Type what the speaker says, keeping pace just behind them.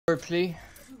play.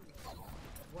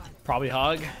 Probably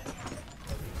Hog.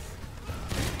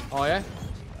 Oh yeah?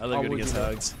 I look good against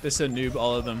Hogs. They're so noob,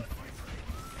 all of them.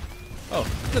 Oh,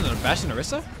 is that a Bastion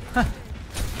Orisa? Huh.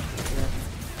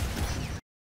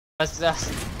 That's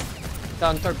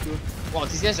down top too. Wow,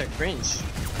 these guys are cringe.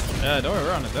 Don't worry,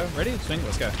 we're on it though. Ready? Swing,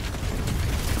 let's go.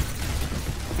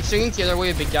 I'm swinging the other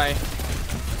way, big guy.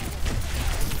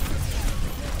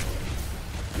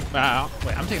 Wow.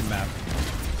 Wait, I'm taking the map.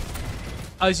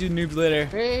 I'll see you noobs later.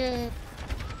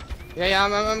 Yeah,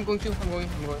 I'm going to. I'm going.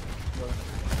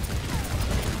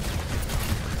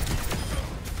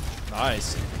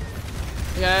 Nice.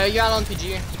 Yeah, you got on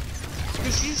PG.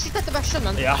 She got the Bastion,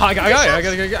 man. Yeah, I got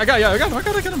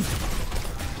him.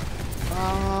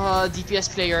 DPS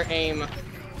player aim.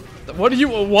 What are you?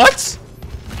 What?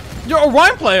 You're a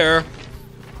Rhyme player.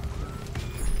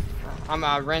 I'm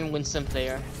a Ren Winston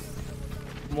player.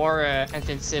 More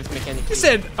intensive mechanic. You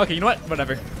said, okay, you know what?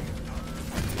 Whatever.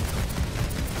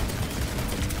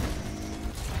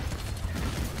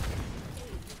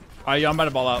 Alright, I'm about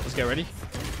to ball out. Let's get ready.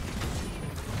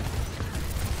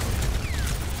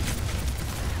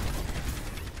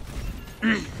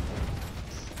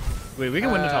 Wait, we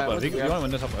can win the top left. You want to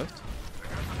win the top left?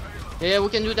 Yeah, we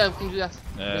can do that.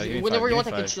 Whenever you want,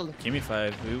 I can shield. Give me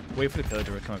 5. We wait for the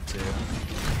pillager to come up too.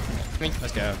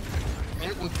 Let's go.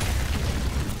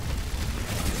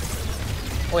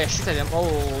 Oh yeah, shoot at them.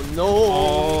 Oh no.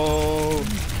 Oh.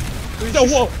 No,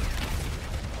 whoa.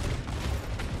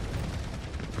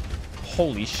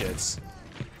 Holy shits.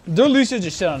 Their Lucio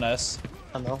just shit on us.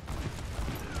 I know.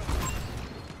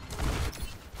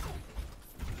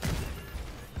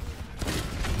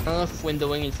 I don't know if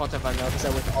windowing in front of Anna because I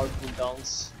went all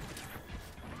cooldowns.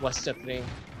 What's happening?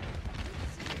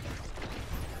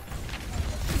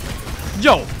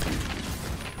 Yo!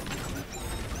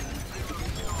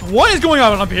 What is going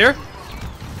on up here?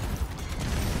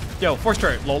 Yo, force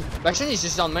turret, lol. Bastion is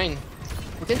just on main.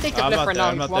 We can take the left for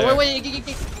now. Wait.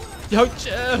 Yo,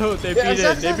 chill. They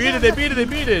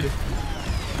beat it.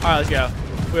 Alright, let's go.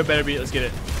 We have better beat. Let's get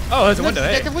it. Oh, there's a window.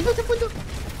 Hey. Window.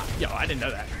 Yo, I didn't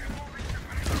know that.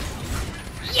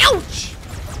 Youch!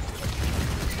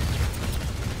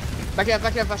 Back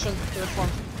here, Bastion.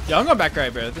 Yo, I'm going back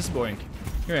right, bro. This is boring.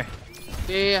 Come here.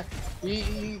 Yeah.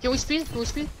 Can we speed?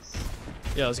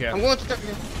 Yeah, let's go. I'm going to tuck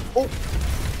here. Oh!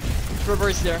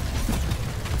 Reverse there.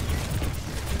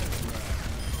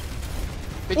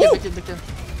 Big kill.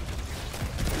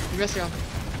 Reverse down.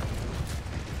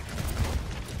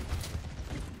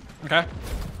 Okay.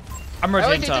 I'm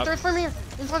rotating top. Third from here,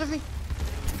 in front of me.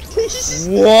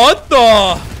 What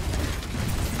the?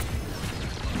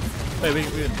 Wait, we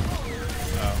didn't.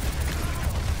 Oh.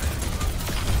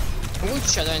 I'm going to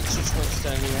shut down and switch points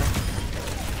down here.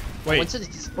 Wait.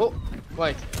 Oh,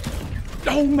 wait.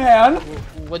 Oh man!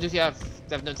 What do you have?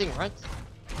 They have nothing, right?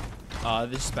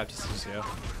 This is Baptist, yeah.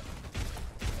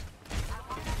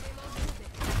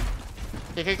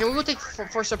 Okay, can we go take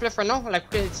first uplift for now? Like,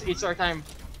 it's our time.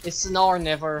 It's now or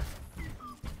never.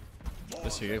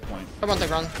 That's a good point. Come on, the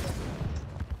ground.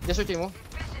 Yes, sir, Timo.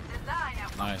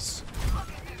 Nice.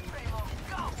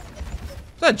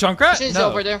 Is that Junkrat? She's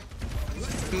over there.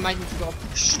 Might need to go up.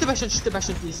 Shoot the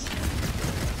Bastion, please.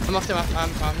 I'm off the map.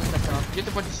 I'm off the map. Get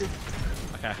the 42.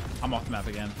 Okay, I'm off the map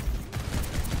again.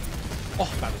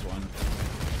 Oh, that was one.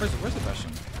 Where's the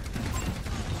Bastion?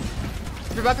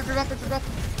 Prep back.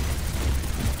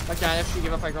 Okay, I have to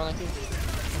give up my ground, I think.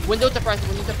 Window to press.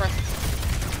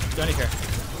 Don't even care.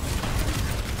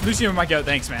 Lucio might go,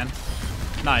 thanks, man.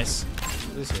 Nice.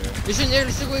 Lucio. Lucio in there,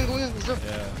 Lucio going. Lucio.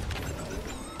 Yeah.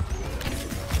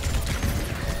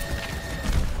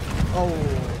 Oh.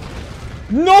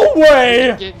 No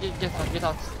way! Get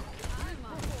out.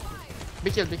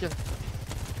 Big kill.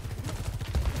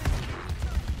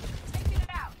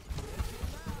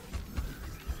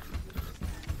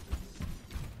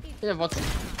 Yeah, what?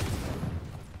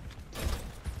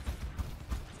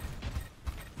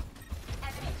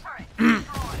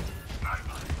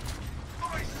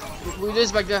 We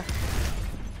lose back there.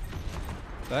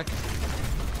 Back?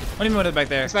 What do you mean with it back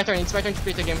there? It's my turn to play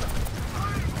the game.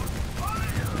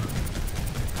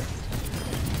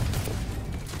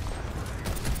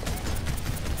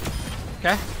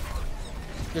 Okay.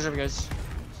 Good job, guys.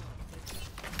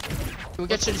 Can we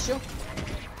get Chalicio?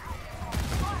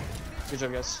 Good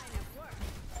job, guys.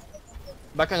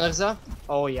 Back on Urza?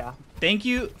 Oh, yeah. Thank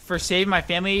you for saving my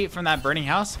family from that burning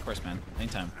house. Of course, man.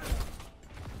 Anytime.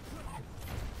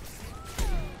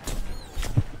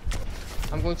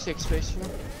 I'm going to take space here.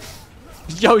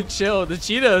 Yo, chill. The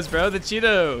Cheetos, bro. The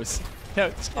Cheetos. Yo,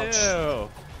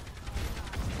 chill.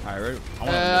 Alright, ready? I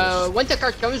wanna when the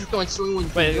card comes, we're going swing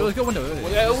window. wait, let's go window.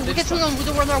 We can swing on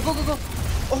window right now. Go, go, go.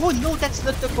 Oh no, that's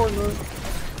not the corner.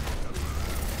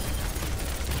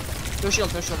 No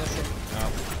shield, no shield, no shield. No.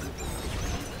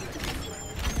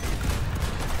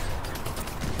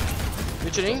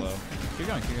 You're chilling? Keep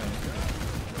going, keep going.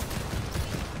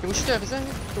 Can we shoot the reserve?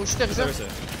 Can we shoot the reserve?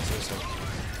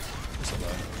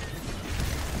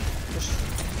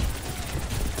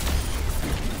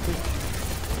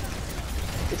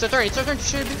 It's our turn to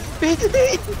shoot.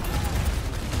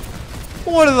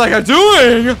 What is that guy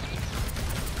doing?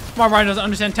 My Ryan doesn't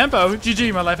understand tempo.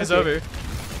 GG, my life is over.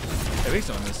 Hey, we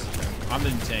still on this. I'm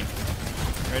the tank.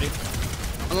 Ready?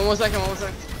 I'm almost back, I'm almost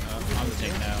back. I'm the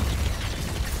tank now.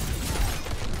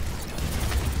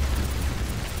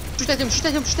 Shoot at him, shoot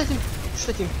at him, shoot at him. Shoot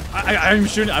at him. I'm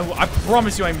shooting. I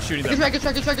promise you I'm shooting them. Good try, good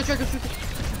try, good try, good try, good try.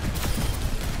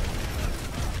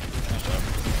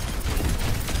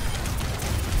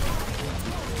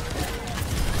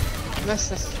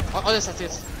 Nice, nice. Oh, that's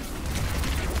it.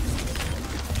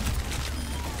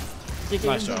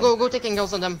 Nice job. Go take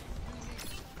angles on them.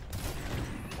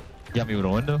 Got me with a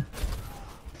window.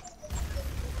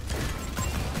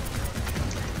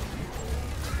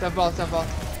 Tap ball, tap ball.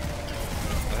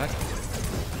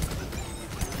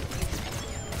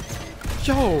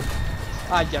 Yo!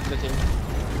 I got the thing.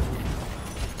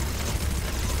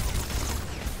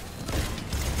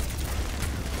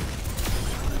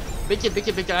 Big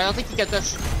it. I don't think he can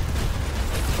touch.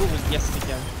 Oh, yes, he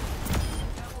can.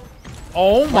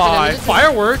 Oh my!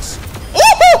 Fireworks!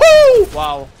 Oh!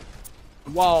 Wow.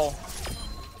 Wow.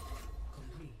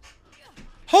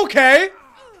 Okay!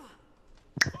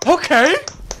 Okay!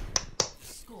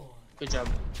 Good job.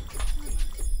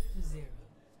 0.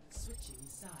 Switching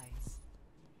sides.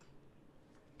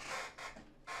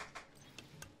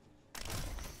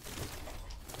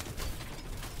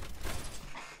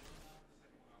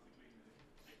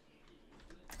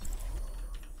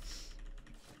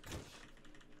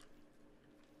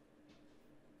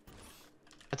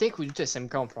 I think we do the same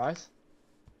comp, right?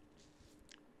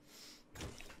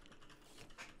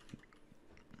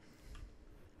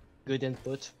 Good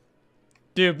input.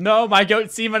 Dude, no, my goat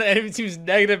team on the enemy team's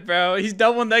negative, bro. He's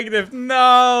double negative.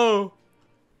 No!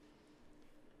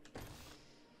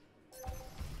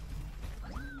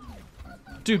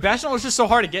 Dude, Bastion was just so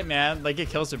hard to get, man. Like, get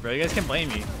kills, bro. You guys can't blame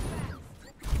me.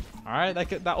 Alright,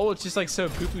 that ult's just like so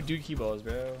poo-poo dookie balls,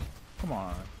 bro. Come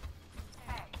on.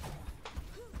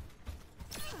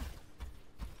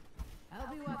 I'll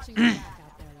be watching your back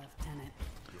out there, Lieutenant.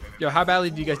 Yo, how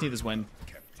badly do you guys need this win?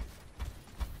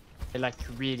 I like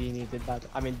really needed that.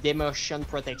 I mean, demotion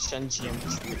protection GM.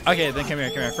 Okay, then come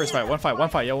here. First fight. One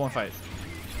fight, yo, one fight.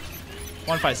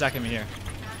 One fight, Zach, come here.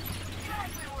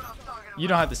 You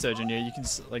don't have to sojourn here. You can,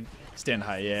 like, stand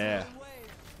high. Yeah.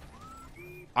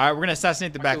 Alright, we're gonna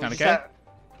assassinate the background, okay?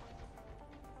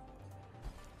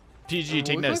 PG,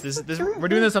 take notes. We're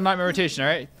doing this on Nightmare rotation,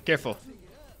 alright? Careful.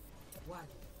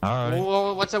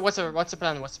 Alright. What's the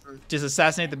plan? Just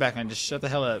assassinate the background. Just shut the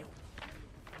hell up.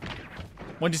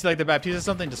 Once you see like the bad piece or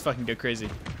something, just fucking go crazy.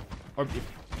 Or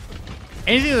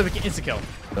anything that we can insta kill.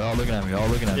 They're all looking at me.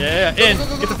 Yeah, in.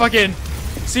 Get the fuck in.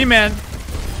 See, man.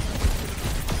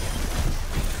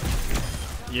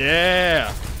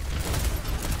 Yeah.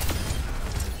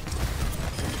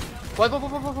 What?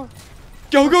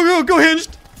 Go,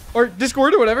 hinged. Or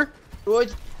Discord or whatever.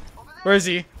 Good. Where is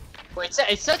he? Wait,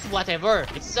 it's not whatever.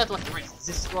 It's not whatever. It's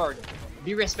Discord.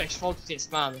 Be respectful to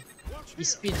this man. He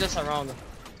speeds us around.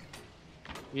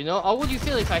 You know, how would you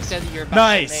feel if I said you're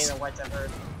Bastionmain or whatever?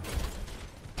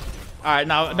 Alright,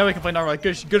 now we can play normal.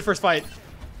 Good first fight.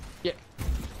 Yeah.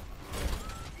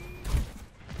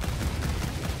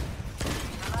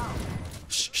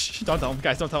 Shh, don't tell him.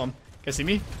 Guys, don't tell him. Guys, see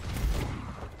me?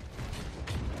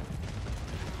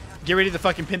 Get ready to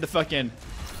fucking pin the fuck in.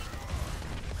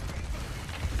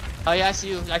 Oh yeah, I see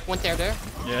you. Like one tear there.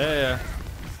 Yeah.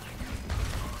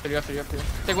 They're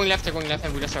going left,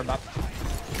 and we just are back.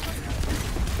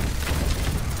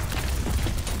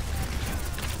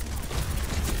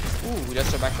 Ooh, we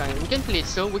just are back time. We can play it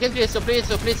so. Play it.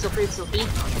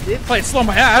 Play it slow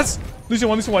my ass. Lose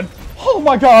one. Oh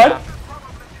my god.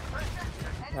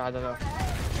 Yeah. I don't know.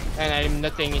 And I'm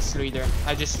nothing is slow either.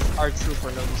 I just are true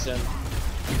for no reason.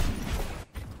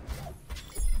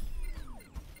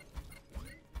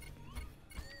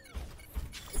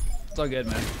 It's all good,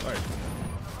 man. Alright.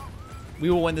 We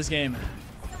will win this game.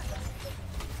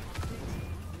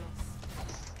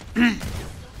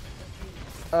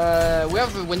 We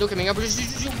have a window coming up.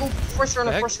 Just go first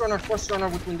runner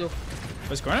with window.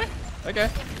 First corner? Okay.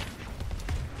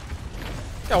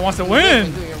 Guy wants to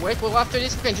win. Wait, we'll after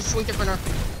this, we can just swing the corner.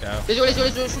 Go. Let's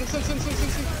go, swing.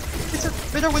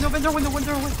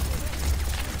 Window.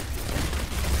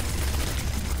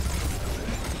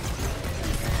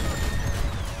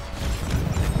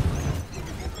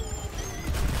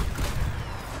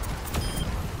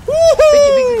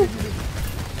 Woohoo!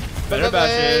 Better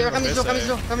Bastion.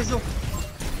 Ramizo.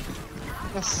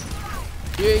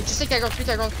 Yes. Just take aggro.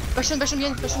 Bastion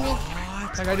bien.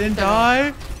 What? That guy didn't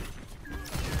die?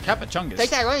 Capachungus.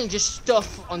 Take aggro and just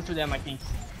stuff onto them, I think.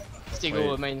 If they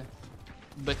go main.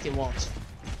 But they won't.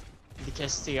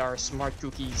 Because they are smart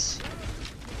cookies.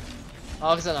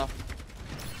 Oh, is that enough?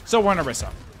 So we're gonna risk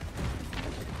up.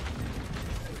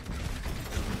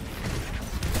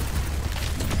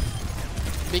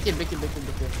 Big kill.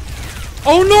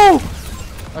 Oh no!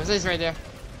 Officer is right there.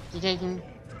 You can.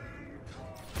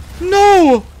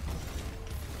 No!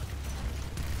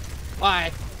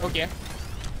 Alright, okay.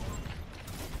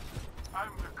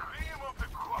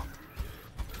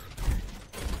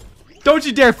 Don't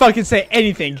you dare fucking say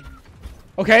anything.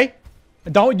 Okay?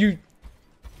 Don't you...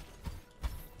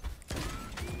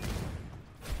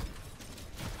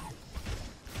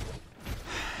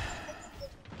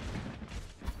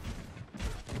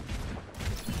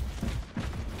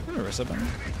 I'm gonna risk up.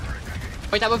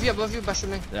 Wait, above you,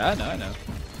 Bastionmain. Yeah, I know.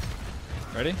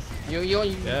 Ready? You.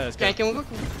 Yeah, let's go. Can we go?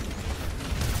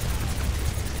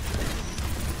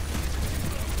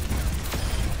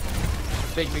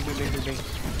 Big.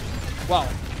 Wow.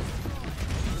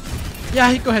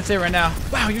 Yeah, you go ahead and say it right now.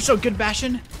 Wow, you're so good,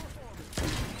 Bastion.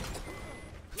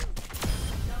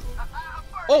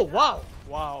 Oh, wow.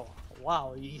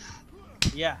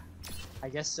 Yeah. I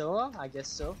guess so.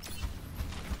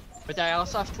 But I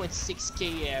also have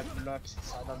 26k blocks,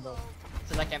 so I don't know.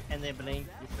 So like I'm enabling,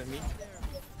 you feel me?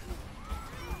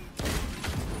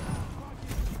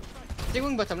 They're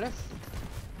going bottom left.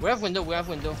 We have window.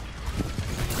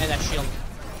 And a shield.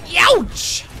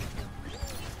 Ouch!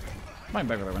 Mine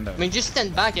back with the window. I mean, just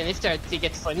stand back, and if they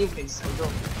get funny, we can just window.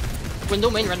 Window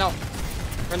main right now.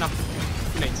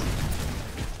 Teammates.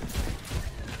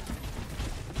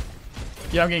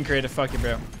 Yeah, I'm getting creative. Fuck you,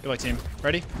 bro. Good luck, team.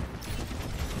 Ready?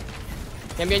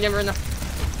 Yum, right now.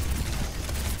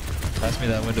 Pass me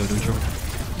that window, neutral.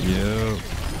 Yo.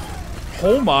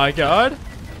 Oh my god.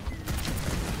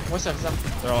 What's up?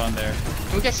 They're all in there.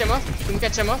 Can we catch them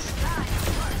off?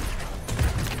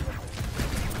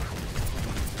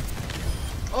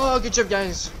 Oh, good job,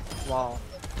 guys. Wow.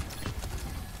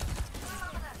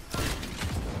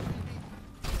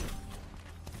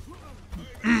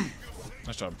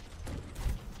 Nice job.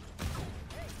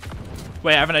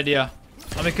 Wait, I have an idea.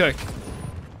 Let me cook.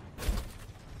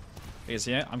 You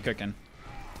see it? I'm cooking.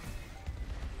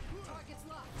 Target's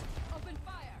locked. Open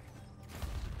fire.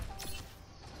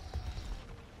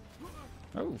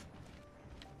 Oh.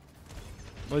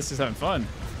 Well, this is having fun.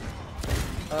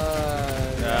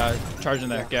 Charge in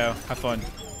there. Go. Have fun.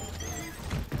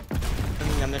 I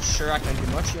mean, I'm not sure I can do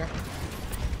much here.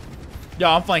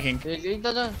 Yeah, I'm flanking. I'm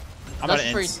I'm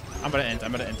about to int.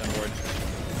 I'm on board.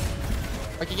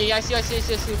 Okay, yeah, I see.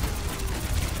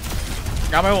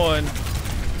 Got my one.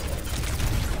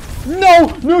 No!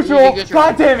 Neutral!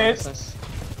 God damn it!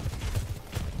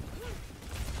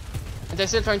 And they're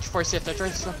still trying to force it.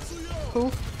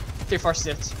 Who? They forced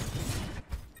it.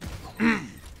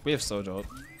 We have slow jolt.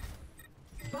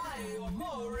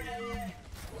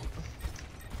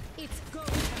 It's go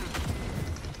time.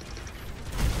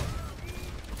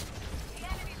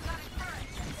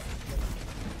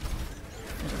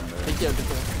 Big kill.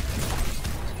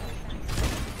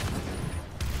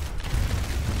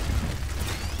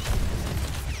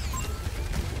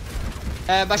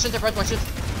 Bastion to front, watch it.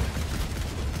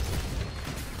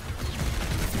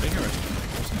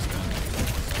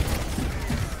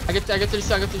 I get to the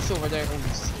show over there.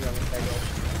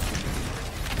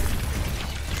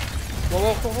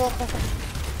 Whoa.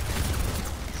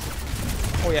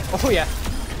 Oh yeah.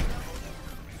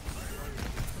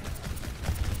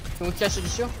 Can we catch the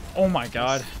show? Oh my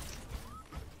god.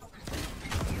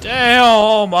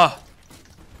 Damn!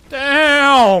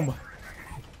 Damn!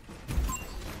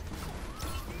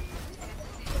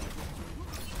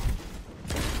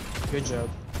 Good job.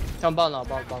 Come ball now,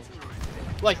 ball.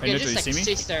 Like, Hey, you Neutral, just you like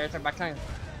see me? chase their back line.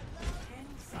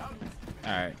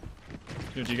 Alright.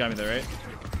 You got me there, right?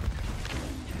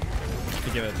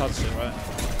 You give it a touch, right?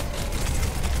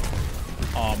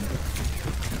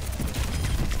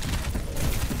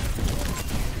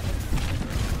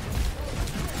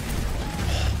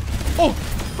 Oh!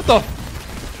 What the?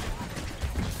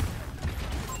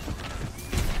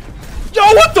 Yo,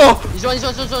 what the? He's one.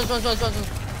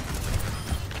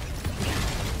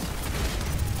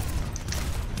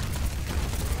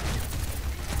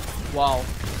 Wow.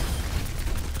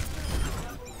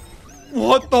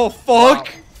 What the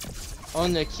fuck? Wow.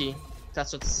 Unlucky.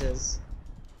 That's what this is.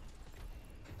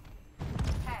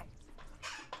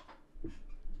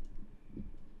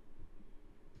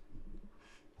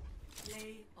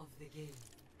 Play of the game.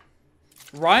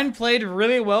 Ryan played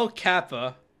really well,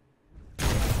 Kappa.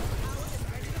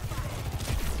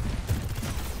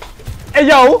 Hey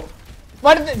yo,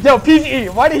 why did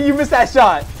PGE? Why did you miss that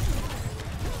shot?